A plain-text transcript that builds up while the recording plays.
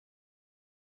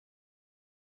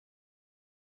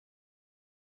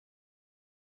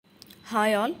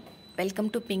Hi all, welcome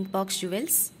to Pink Box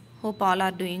Jewels. Hope all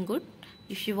are doing good.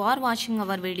 If you are watching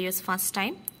our videos first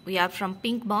time, we are from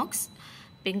Pink Box.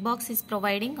 Pink Box is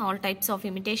providing all types of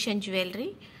imitation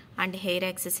jewelry and hair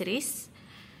accessories.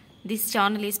 This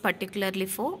channel is particularly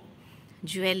for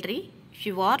jewelry. If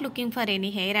you are looking for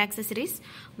any hair accessories,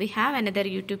 we have another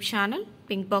YouTube channel,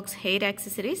 Pink Box Hair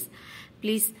Accessories.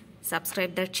 Please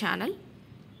subscribe that channel.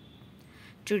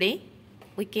 Today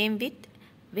we came with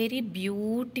very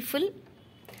beautiful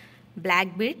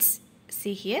black beads.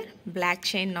 See here, black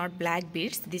chain, not black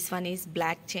beads. This one is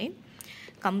black chain,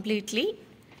 completely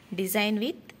designed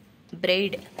with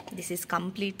braid. This is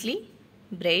completely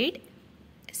braid.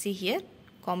 See here,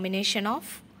 combination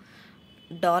of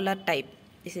dollar type.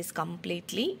 This is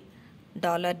completely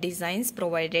dollar designs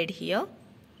provided here.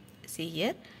 See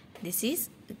here, this is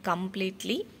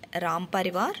completely Ram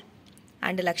Parivar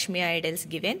and Lakshmi idols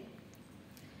given.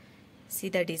 See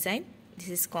the design. This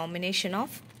is combination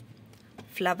of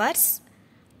flowers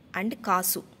and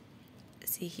kasu.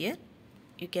 See here,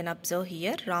 you can observe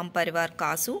here Ram Parivar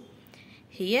kasu.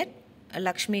 Here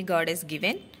Lakshmi goddess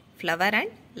given, flower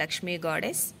and Lakshmi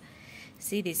goddess.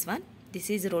 See this one. This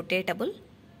is rotatable.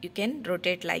 You can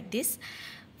rotate like this.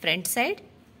 Front side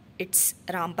it's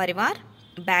Ram Parivar,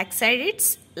 back side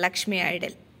it's Lakshmi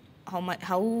idol.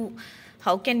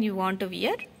 How can you want to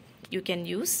wear? You can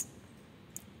use.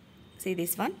 See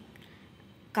this one.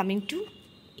 Coming to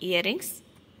earrings.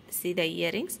 See the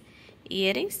earrings.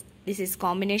 Earrings, this is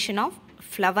combination of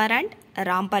flower and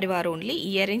Ram Parivar only.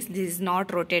 Earrings, this is not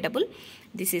rotatable.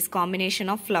 This is combination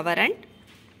of flower and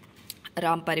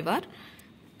Ram Parivar.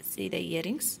 See the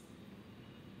earrings.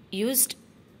 Used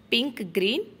pink,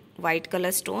 green, white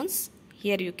color stones.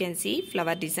 Here you can see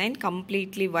flower design,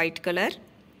 completely white color.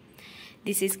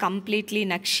 This is completely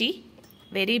Nakshi.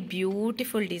 Very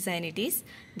beautiful design it is.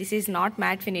 This is not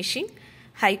matte finishing,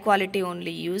 high quality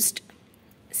only used.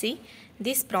 See,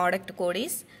 this product code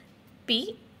is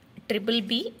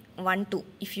PBB12.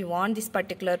 If you want this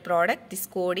particular product, this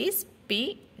code is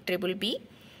PBB12.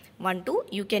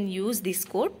 You can use this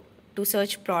code to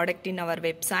search product in our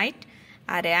website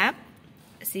or app.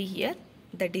 See here,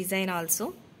 the design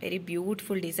also very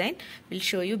beautiful design. We'll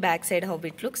show you backside how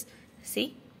it looks.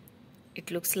 See,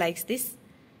 it looks like this.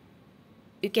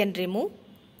 You can remove.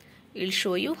 We'll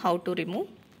show you how to remove.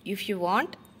 If you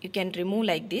want, you can remove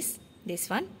like this.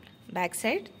 This one, back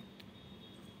side,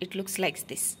 it looks like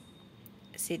this.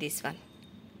 See this one.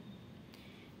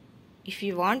 If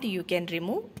you want, you can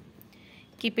remove.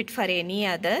 Keep it for any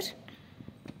other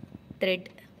thread,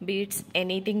 beads,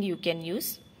 anything you can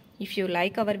use. If you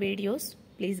like our videos,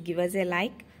 please give us a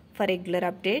like. For regular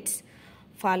updates,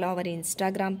 follow our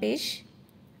Instagram page.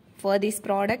 For this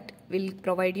product, we'll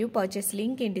provide you purchase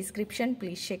link in description.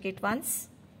 Please check it once.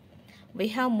 We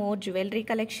have more jewelry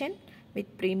collection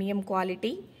with premium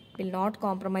quality. Will not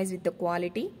compromise with the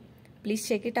quality. Please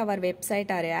check it our website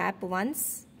or app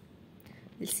once.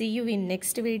 We'll see you in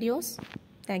next videos.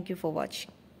 Thank you for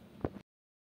watching.